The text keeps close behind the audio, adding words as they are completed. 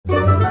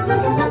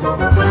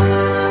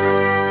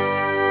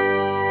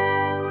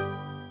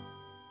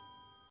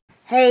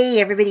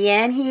Hey everybody,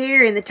 Ann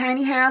here in the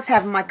tiny house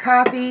having my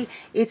coffee.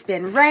 It's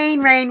been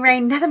rain,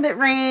 nothing but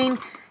rain.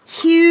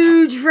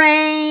 Huge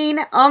rain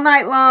all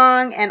night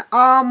long and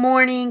all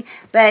morning,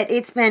 but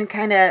it's been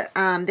kind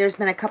of, there's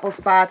been a couple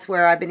spots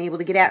where I've been able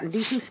to get out and do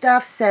some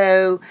stuff.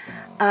 So,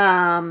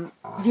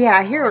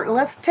 yeah, here,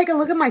 let's take a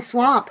look at my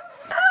swamp.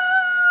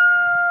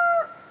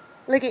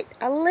 Look at,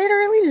 I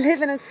literally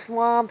live in a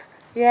swamp.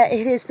 Yeah,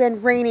 it has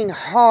been raining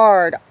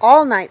hard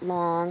all night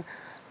long,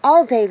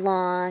 all day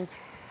long.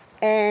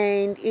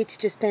 And it's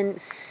just been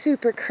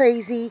super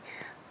crazy,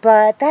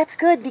 but that's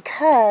good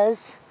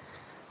because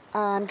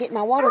I'm getting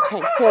my water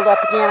tank filled up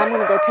again. I'm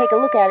going to go take a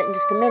look at it in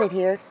just a minute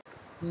here.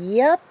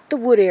 Yep, the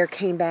wood air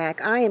came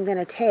back. I am going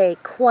to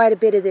take quite a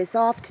bit of this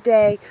off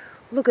today.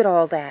 Look at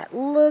all that.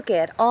 Look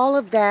at all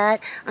of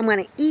that. I'm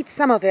going to eat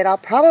some of it. I'll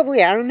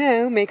probably, I don't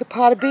know, make a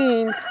pot of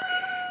beans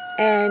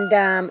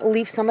and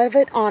leave some of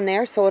it on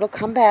there so it'll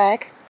come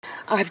back.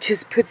 I've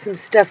just put some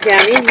stuff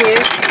down in here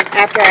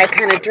after I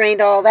kind of drained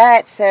all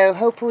that, so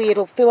hopefully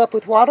it'll fill up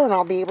with water and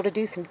I'll be able to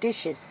do some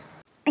dishes.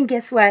 And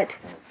guess what?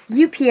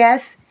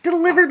 UPS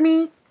delivered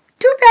me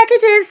 2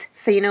 packages,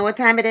 so you know what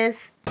time it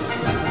is.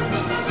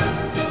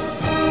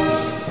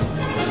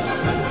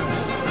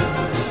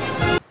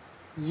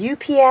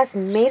 UPS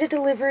made a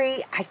delivery.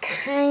 I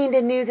kind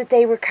of knew that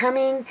they were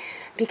coming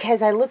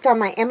because I looked on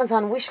my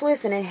Amazon wish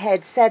list and it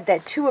had said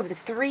that 2 of the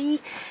 3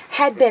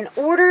 had been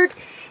ordered.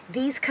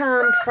 These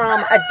come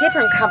from a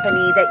different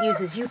company that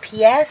uses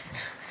UPS,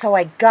 so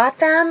I got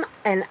them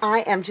and I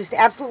am just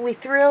absolutely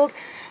thrilled.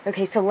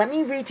 Okay, so let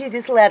me read you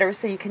this letter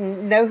so you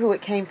can know who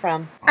it came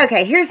from.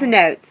 Okay, here's the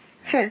note.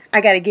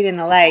 I gotta get in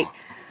the light.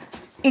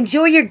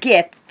 Enjoy your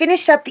gift.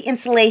 Finish up the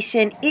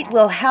installation. It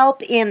will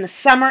help in the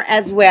summer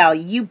as well.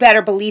 You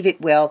better believe it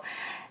will.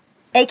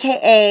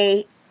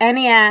 AKA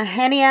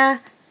Hania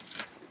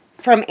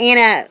from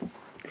Anna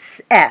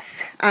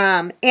S.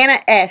 Anna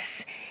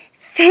S.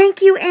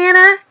 Thank you,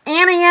 Anna.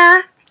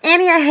 Hania.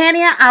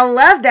 I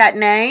love that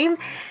name.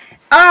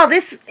 Oh,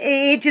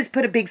 it just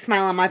put a big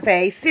smile on my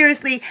face.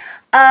 Seriously.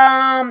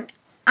 I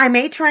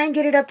may try and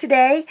get it up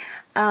today.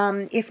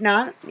 If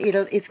not,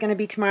 it's going to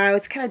be tomorrow.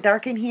 It's kind of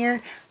dark in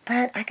here,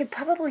 but I could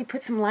probably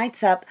put some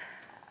lights up.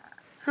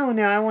 Oh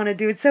no, I want to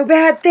do it so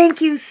bad.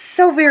 Thank you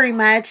so very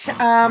much.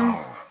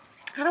 I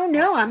don't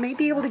know. I may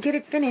be able to get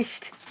it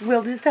finished.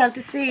 We'll just have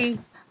to see.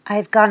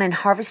 I've gone and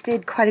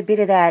harvested quite a bit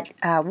of that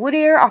wood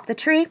air off the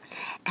tree,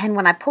 and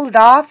when I pulled it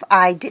off,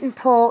 I didn't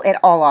pull it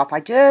all off.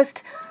 I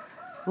just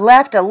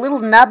left a little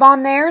nub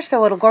on there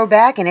so it'll grow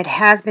back, and it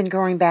has been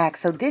growing back.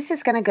 So this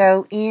is going to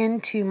go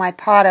into my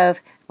pot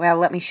of, well,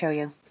 let me show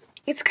you.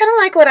 It's kind of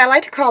like what I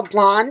like to call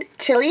blonde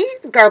chili,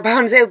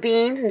 garbanzo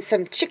beans, and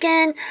some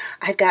chicken.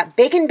 I've got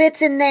bacon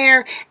bits in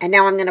there, and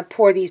now I'm going to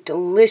pour these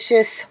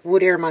delicious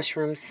wood air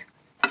mushrooms.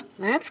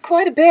 That's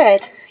quite a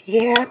bit.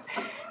 Yeah.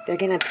 They're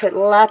going to put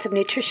lots of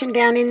nutrition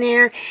down in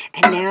there.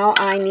 And now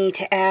I need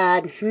to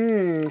add,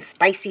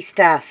 spicy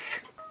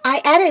stuff.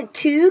 I added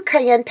 2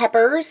 cayenne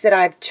peppers that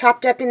I've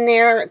chopped up in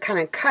there, kind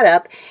of cut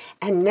up.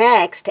 And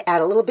next, to add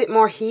a little bit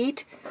more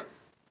heat,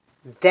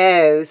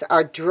 those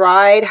are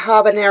dried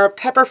habanero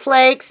pepper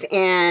flakes.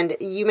 And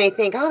you may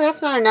think, oh,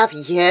 that's not enough.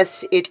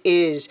 Yes, it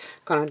is.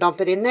 Going to dump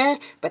it in there.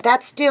 But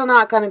that's still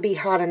not going to be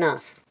hot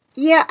enough.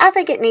 Yeah, I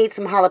think it needs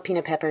some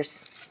jalapeno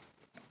peppers.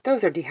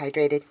 Those are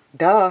dehydrated.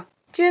 Duh.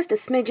 Just a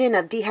smidgen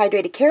of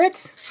dehydrated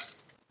carrots.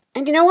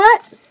 And you know what?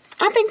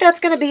 I think that's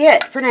going to be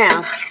it for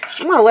now.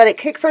 I'm going to let it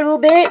kick for a little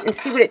bit and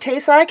see what it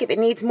tastes like. If it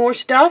needs more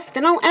stuff,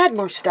 then I'll add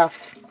more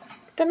stuff.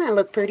 Doesn't that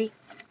look pretty?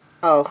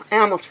 Oh, I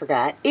almost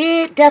forgot.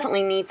 It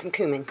definitely needs some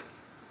cumin.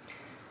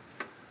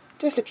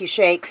 Just a few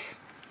shakes.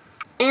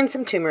 And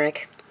some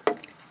turmeric.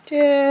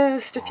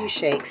 Just a few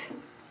shakes.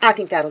 I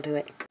think that'll do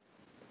it.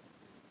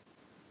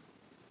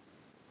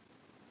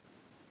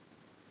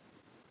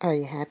 Are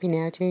you happy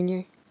now,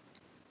 Junior?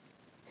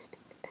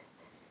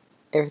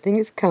 Everything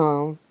is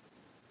calm.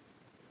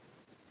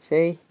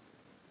 See?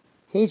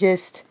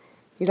 He's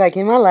like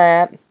in my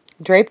lap,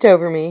 draped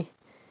over me.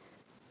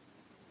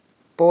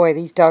 Boy,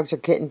 these dogs are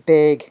getting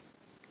big.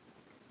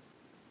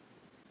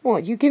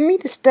 What, you giving me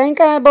the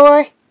stink eye,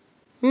 boy?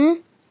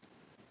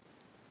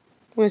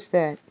 What's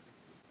that?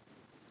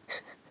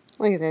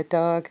 Look at that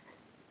dog.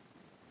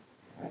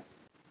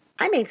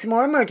 I made some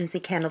more emergency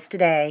candles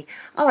today.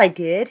 All I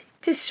did,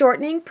 just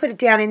shortening, put it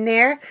down in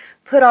there,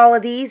 put all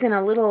of these in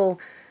a little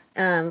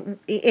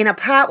in a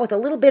pot with a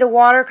little bit of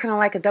water, kind of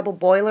like a double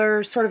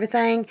boiler sort of a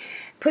thing.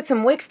 Put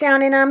some wicks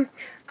down in them.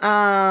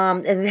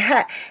 And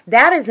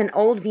that is an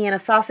old Vienna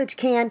sausage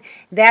can.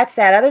 That's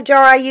that other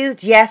jar I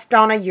used. Yes,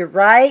 Donna, you're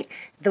right.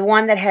 The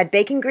one that had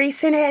bacon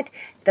grease in it.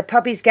 The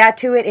puppies got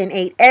to it and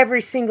ate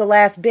every single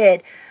last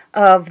bit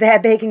of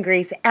that bacon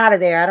grease out of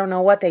there. I don't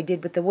know what they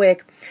did with the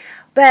wick.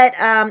 But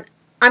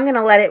I'm going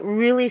to let it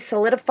really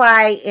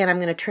solidify, and I'm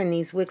going to trim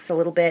these wicks a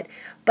little bit.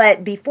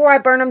 But before I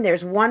burn them,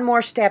 there's one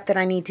more step that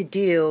I need to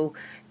do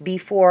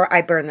before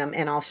I burn them,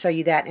 and I'll show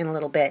you that in a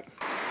little bit.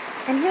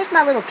 And here's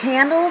my little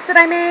candles that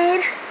I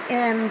made.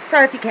 And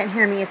sorry if you can't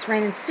hear me, it's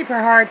raining super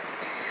hard.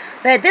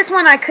 But this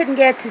one I couldn't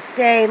get to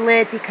stay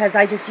lit because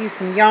I just used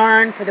some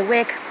yarn for the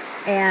wick,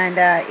 and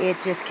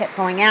it just kept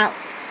going out.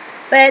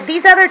 But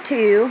these other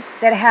two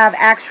that have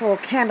actual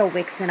candle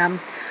wicks in them,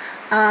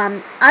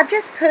 I've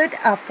just put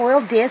a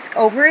foil disc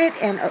over it,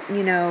 and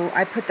you know,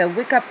 I put the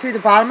wick up through the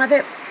bottom of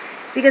it,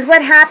 because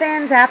what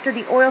happens after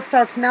the oil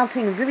starts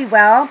melting really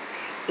well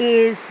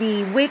is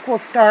the wick will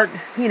start,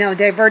 you know,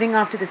 diverting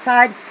off to the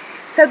side.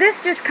 So this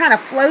just kind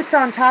of floats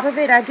on top of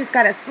it. I've just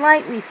got it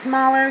slightly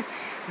smaller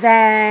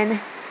than,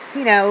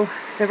 you know,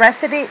 the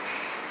rest of it,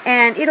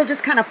 and it'll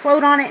just kind of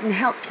float on it and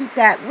help keep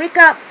that wick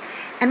up.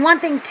 And one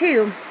thing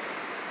too,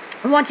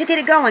 once you get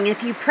it going,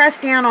 if you press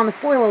down on the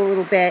foil a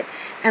little bit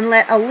and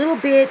let a little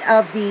bit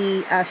of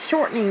the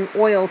shortening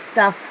oil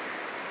stuff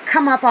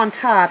come up on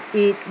top,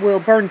 it will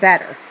burn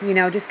better. You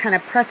know, just kind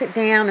of press it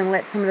down and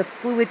let some of the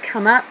fluid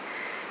come up.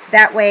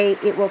 That way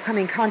it will come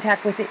in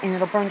contact with it and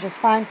it'll burn just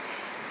fine.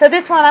 So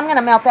this one, I'm going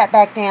to melt that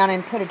back down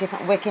and put a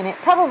different wick in it.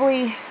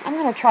 Probably, I'm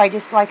going to try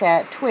just like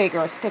a twig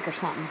or a stick or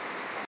something.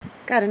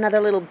 Got another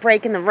little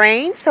break in the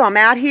rain, so I'm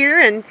out here,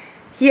 and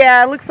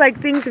yeah, it looks like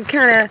things have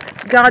kind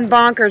of gone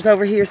bonkers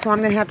over here, so I'm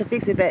going to have to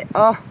fix it. But,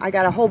 oh, I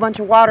got a whole bunch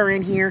of water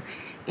in here,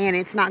 and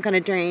it's not going to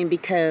drain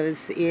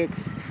because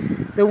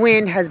the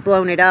wind has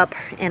blown it up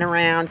and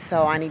around,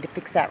 so I need to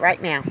fix that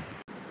right now.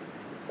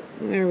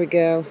 There we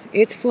go.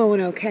 It's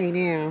flowing okay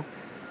now.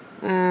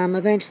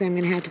 Eventually I'm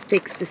going to have to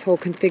fix this whole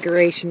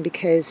configuration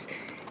because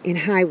in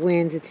high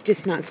winds it's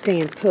just not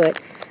staying put.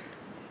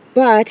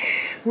 But,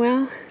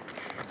 well,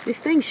 this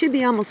thing should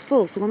be almost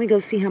full, so let me go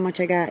see how much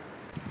I got.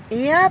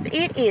 Yep,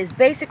 it is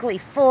basically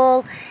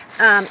full.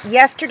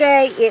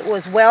 Yesterday it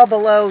was well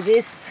below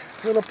this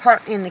little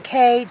part in the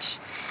cage,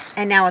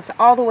 and now it's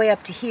all the way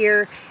up to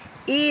here.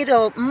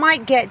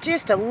 Might get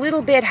just a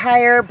little bit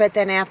higher, but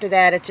then after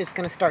that it's just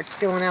going to start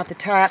spilling out the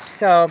top.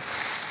 So,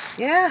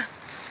 yeah,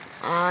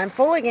 I'm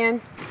full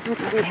again.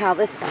 Let's see how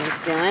this one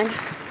is doing.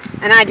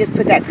 And I just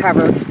put that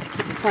cover to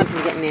keep the sun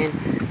from getting in.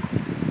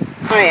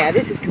 Oh yeah,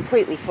 this is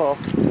completely full.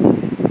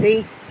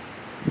 See?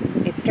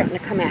 It's starting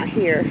to come out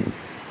here.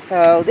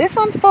 So this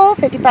one's full,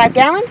 55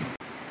 gallons.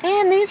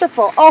 And these are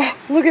full. Oh,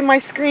 look at my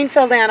screen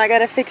fell down. I got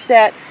to fix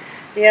that.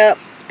 Yep.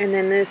 And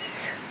then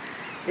this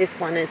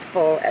one is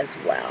full as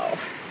well.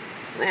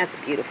 That's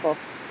beautiful.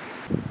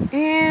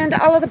 And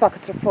all of the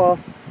buckets are full.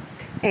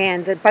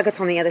 And the buckets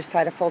on the other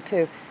side are full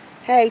too.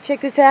 Hey, check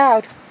this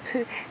out.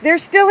 They're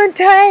still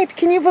intact.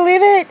 Can you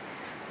believe it?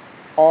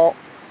 Oh,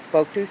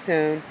 spoke too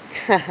soon.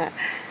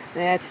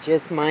 That's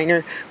just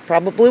minor.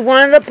 Probably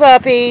one of the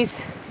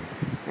puppies.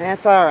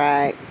 That's all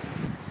right.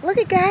 Look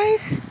at,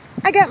 guys.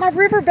 I got my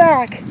river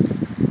back.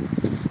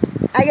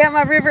 I got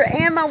my river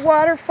and my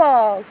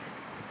waterfalls.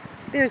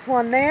 There's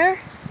one there.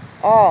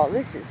 Oh,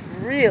 this is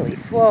really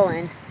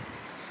swollen.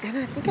 And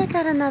I think I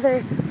got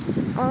another.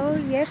 Oh,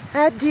 yes,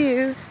 I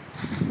do.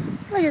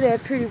 Look at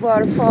that pretty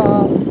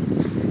waterfall.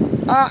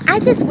 I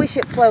just wish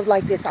it flowed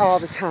like this all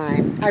the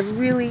time. I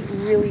really,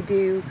 really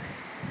do.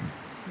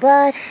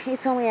 But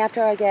it's only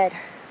after I get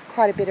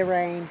quite a bit of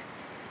rain.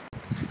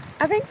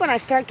 I think when I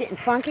start getting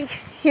funky,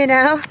 you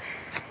know,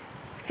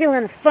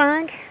 feeling the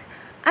funk,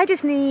 I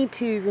just need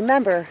to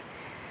remember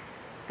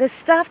the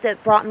stuff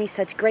that brought me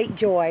such great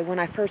joy when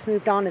I first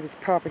moved onto this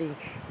property.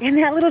 And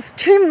that little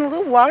stream and the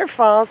little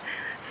waterfalls.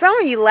 Some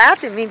of you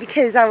laughed at me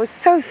because I was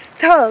so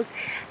stoked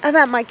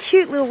about my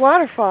cute little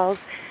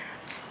waterfalls.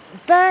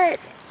 But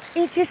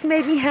it just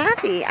made me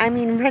happy. I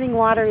mean, running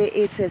water,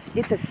 it's a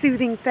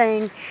soothing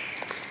thing.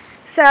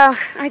 So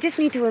I just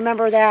need to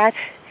remember that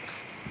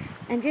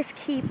and just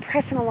keep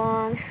pressing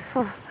along.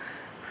 Oh,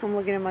 I'm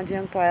looking at my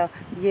junk pile.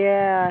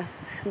 Yeah,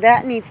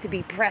 that needs to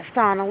be pressed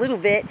on a little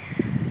bit.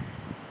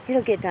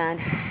 It'll get done.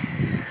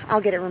 I'll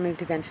get it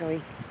removed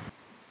eventually.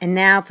 And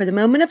now for the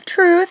moment of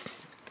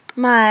truth.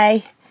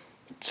 My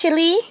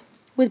chili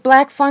with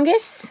black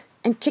fungus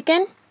and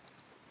chicken.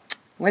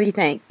 What do you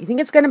think? You think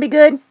it's going to be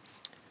good?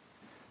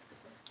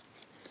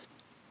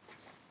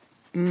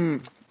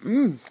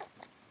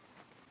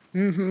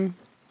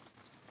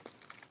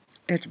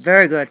 It's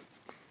very good.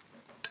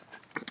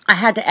 I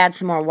had to add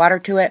some more water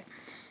to it,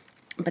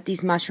 but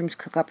these mushrooms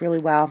cook up really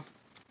well.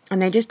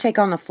 And they just take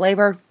on the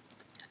flavor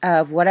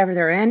of whatever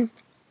they're in.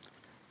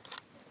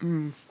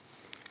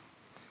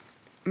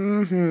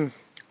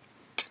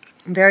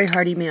 Very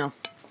hearty meal.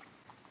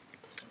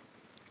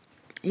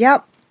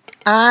 Yep,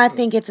 I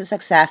think it's a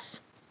success.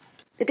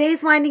 The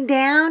day's winding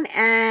down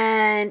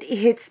and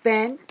it's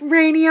been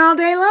rainy all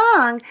day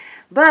long.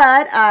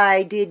 But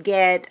I did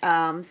get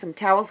some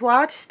towels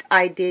washed.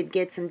 I did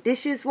get some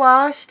dishes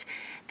washed.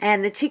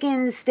 And the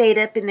chickens stayed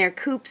up in their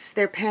coops,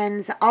 their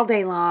pens, all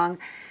day long.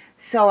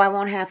 So I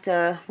won't have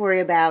to worry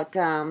about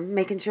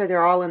making sure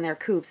they're all in their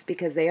coops,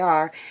 because they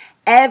are.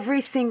 Every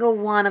single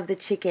one of the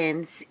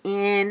chickens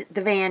in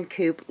the van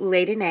coop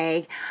laid an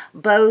egg.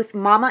 Both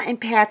Mama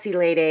and Patsy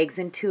laid eggs,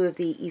 and 2 of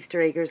the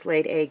Easter eggers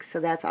laid eggs, so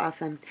that's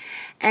awesome.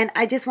 And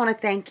I just want to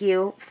thank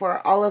you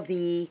for all of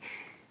the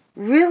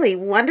really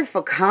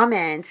wonderful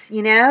comments,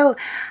 you know.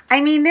 I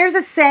mean, there's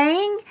a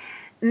saying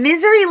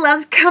misery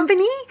loves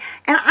company,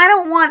 and I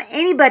don't want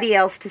anybody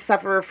else to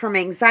suffer from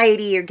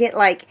anxiety or get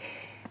like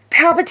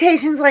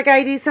palpitations like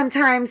I do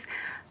sometimes.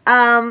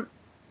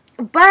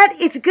 But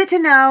it's good to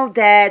know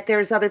that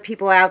there's other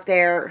people out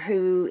there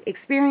who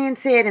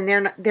experience it, and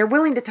they're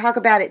willing to talk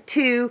about it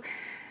too.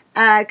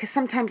 Because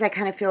sometimes I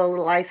kind of feel a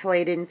little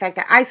isolated. In fact,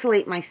 I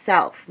isolate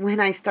myself when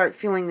I start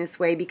feeling this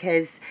way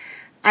because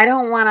I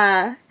don't want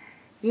to,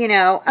 you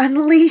know,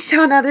 unleash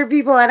on other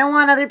people. I don't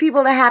want other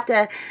people to have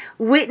to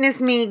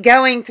witness me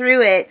going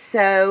through it.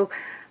 So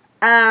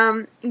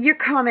your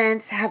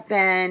comments have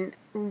been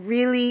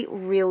really,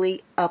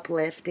 really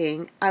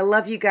uplifting. I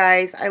love you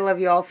guys. I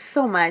love you all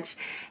so much.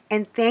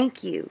 And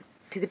thank you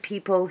to the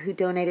people who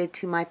donated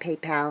to my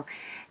PayPal.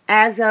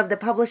 As of the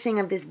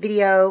publishing of this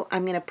video,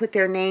 I'm going to put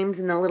their names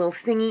in the little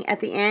thingy at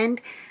the end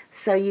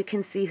so you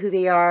can see who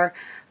they are.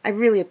 I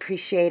really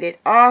appreciate it.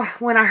 Oh,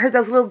 when I heard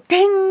those little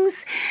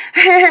dings,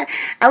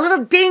 a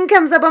little ding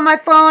comes up on my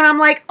phone. I'm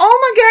like, oh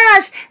my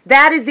gosh,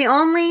 that is the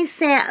only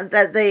sound.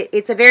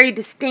 It's a very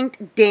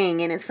distinct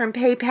ding, and it's from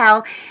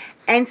PayPal.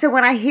 And so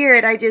when I hear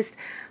it, I just,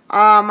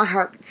 oh, my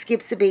heart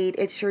skips a beat.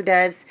 It sure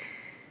does.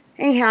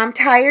 Anyhow, I'm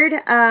tired.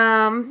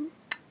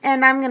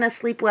 And I'm going to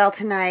sleep well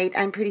tonight,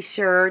 I'm pretty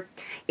sure.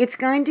 It's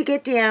going to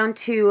get down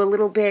to a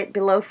little bit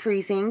below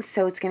freezing,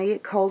 so it's going to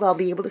get cold. I'll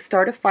be able to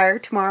start a fire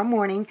tomorrow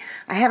morning.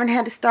 I haven't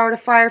had to start a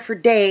fire for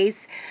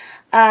days.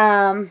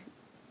 But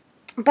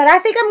I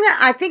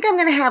think I'm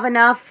gonna have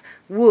enough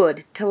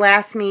wood to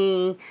last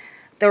me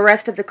the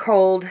rest of the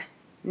cold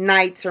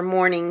nights or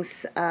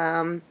mornings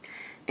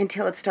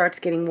until it starts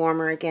getting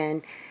warmer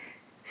again.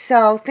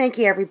 So, thank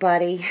you,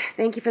 everybody.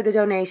 Thank you for the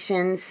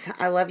donations.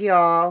 I love you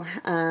all.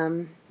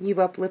 You've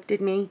uplifted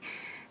me.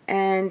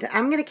 And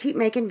I'm going to keep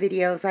making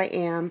videos. I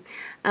am.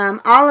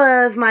 All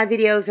of my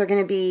videos are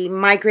going to be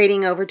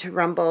migrating over to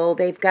Rumble.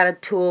 They've got a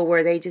tool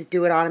where they just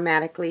do it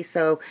automatically.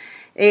 So,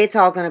 it's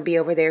all going to be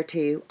over there,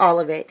 too. All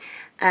of it.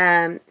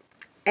 And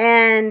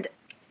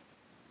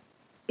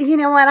you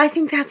know what? I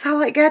think that's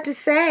all I got to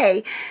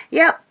say.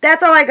 Yep,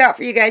 that's all I got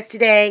for you guys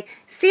today.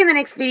 See you in the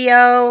next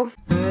video.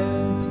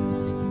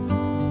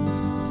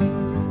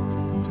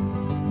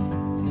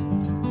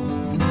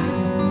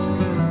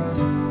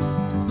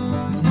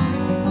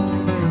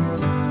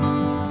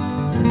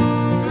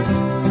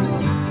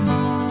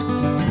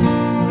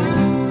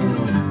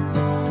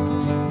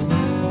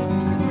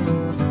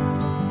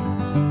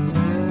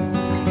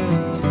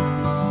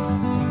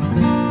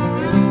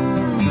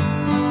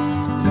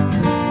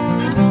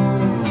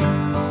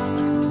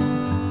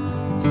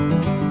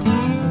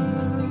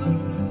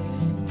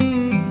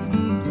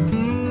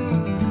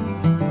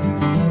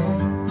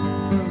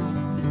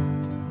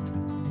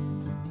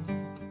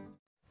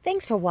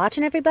 Thanks for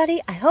watching, everybody.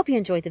 I hope you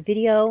enjoyed the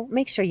video.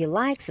 Make sure you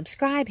like,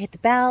 subscribe, hit the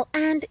bell,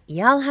 and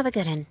y'all have a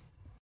good one.